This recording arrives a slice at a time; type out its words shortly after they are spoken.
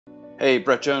Hey,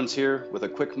 Brett Jones here with a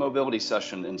quick mobility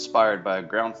session inspired by a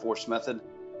ground force method,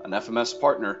 an FMS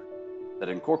partner that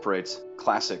incorporates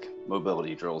classic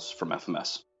mobility drills from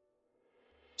FMS.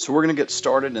 So we're going to get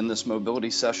started in this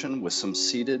mobility session with some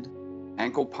seated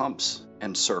ankle pumps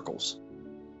and circles.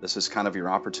 This is kind of your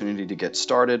opportunity to get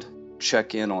started,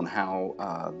 check in on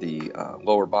how the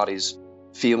lower body's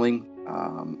feeling.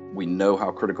 We know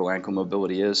how critical ankle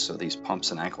mobility is, so these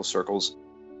pumps and ankle circles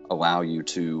allow you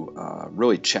to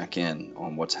really check in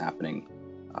on what's happening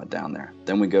down there.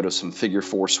 Then we go to some figure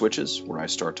 4 switches where I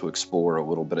start to explore a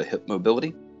little bit of hip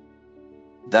mobility.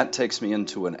 That takes me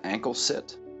into an ankle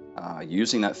sit,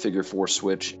 using that figure 4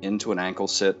 switch into an ankle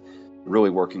sit, really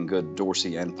working good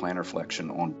dorsi and plantar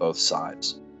flexion on both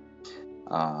sides.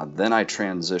 Then I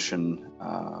transition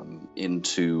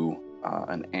into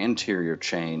an anterior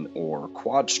chain or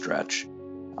quad stretch.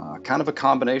 Kind of a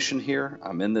combination here.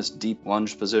 I'm in this deep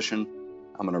lunge position.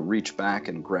 I'm going to reach back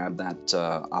and grab that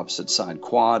opposite side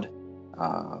quad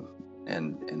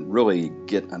and really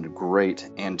get a great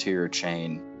anterior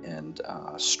chain and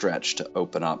stretch to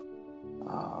open up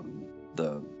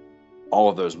all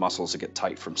of those muscles that get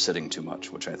tight from sitting too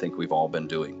much, which I think we've all been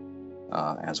doing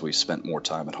as we spent more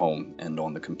time at home and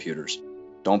on the computers.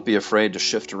 Don't be afraid to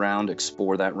shift around,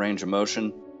 explore that range of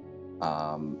motion.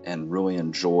 And really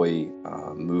enjoy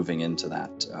moving into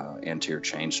that anterior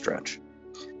chain stretch.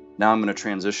 Now I'm going to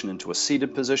transition into a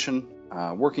seated position,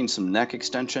 working some neck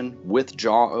extension with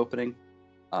jaw opening.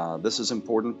 This is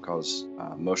important because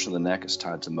motion of the neck is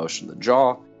tied to motion of the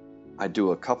jaw. I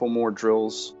do a couple more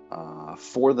drills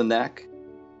for the neck,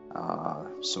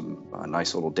 some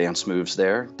nice little dance moves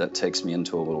there. That takes me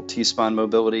into a little T-spine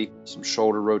mobility, some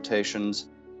shoulder rotations,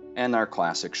 and our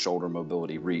classic shoulder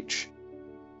mobility reach.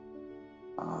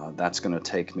 That's going to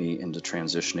take me into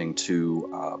transitioning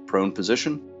to prone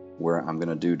position, where I'm going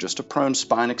to do just a prone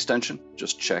spine extension,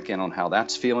 just check in on how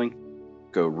that's feeling,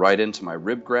 go right into my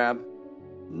rib grab,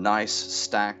 nice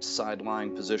stacked side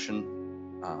lying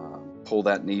position, pull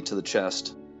that knee to the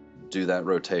chest, do that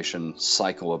rotation,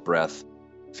 cycle a breath,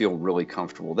 feel really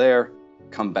comfortable there,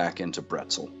 come back into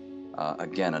Bretzel.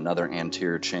 Again, another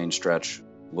anterior chain stretch,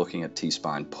 looking at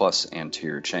T-spine plus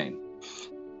anterior chain.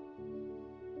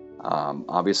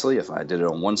 Obviously, if I did it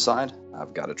on one side,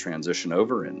 I've got to transition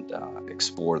over and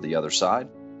explore the other side.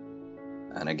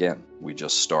 And again, we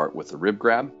just start with the rib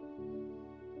grab.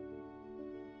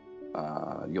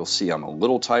 You'll see I'm a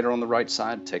little tighter on the right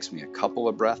side. It takes me a couple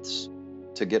of breaths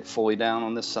to get fully down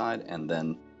on this side, and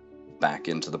then back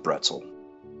into the Bretzel,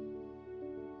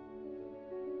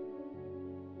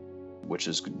 which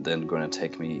is then going to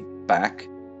take me back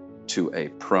to a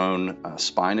prone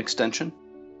spine extension.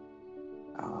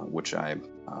 Which I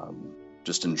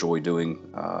just enjoy doing,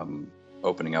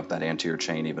 opening up that anterior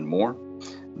chain even more.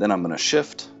 Then I'm going to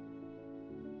shift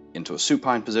into a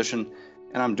supine position,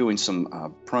 and I'm doing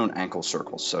some prone ankle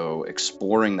circles, so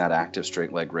exploring that active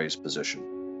straight leg raise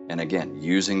position. And again,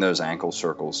 using those ankle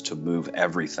circles to move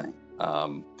everything.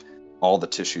 All the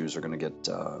tissues are going to get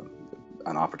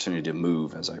an opportunity to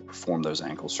move as I perform those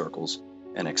ankle circles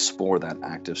and explore that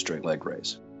active straight leg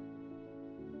raise.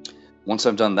 Once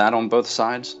I've done that on both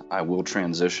sides, I will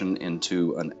transition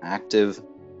into an active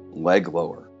leg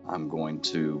lower. I'm going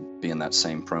to be in that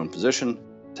same prone position,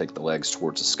 take the legs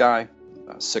towards the sky,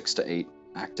 6 to 8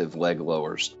 active leg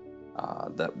lowers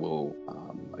that will,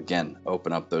 again,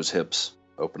 open up those hips,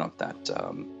 open up that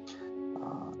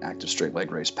active straight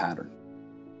leg raise pattern.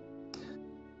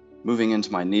 Moving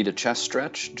into my knee to chest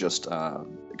stretch, just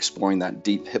exploring that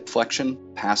deep hip flexion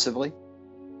passively,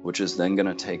 which is then going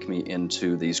to take me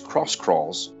into these cross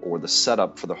crawls, or the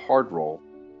setup for the hard roll.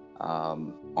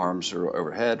 Arms are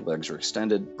overhead, legs are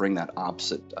extended, bring that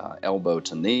opposite elbow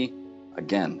to knee.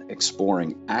 Again,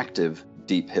 exploring active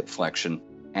deep hip flexion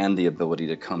and the ability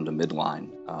to come to midline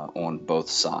on both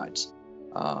sides.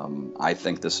 I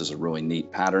think this is a really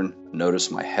neat pattern.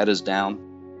 Notice my head is down.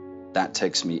 That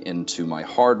takes me into my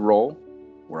hard roll,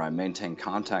 where I maintain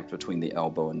contact between the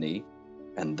elbow and knee,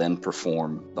 and then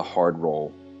perform the hard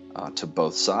roll to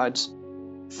both sides.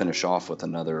 Finish off with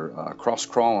another cross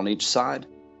crawl on each side.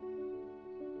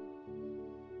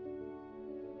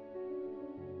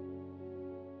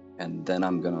 And then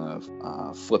I'm going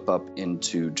to flip up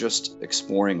into just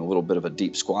exploring a little bit of a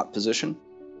deep squat position.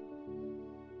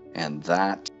 And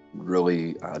that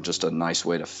really just a nice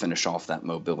way to finish off that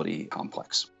mobility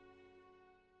complex.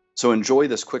 So enjoy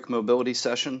this quick mobility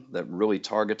session that really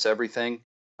targets everything.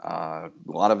 A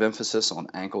lot of emphasis on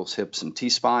ankles, hips, and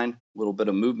T-spine, a little bit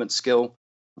of movement skill,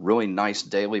 really nice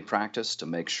daily practice to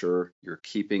make sure you're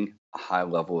keeping a high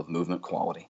level of movement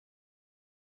quality.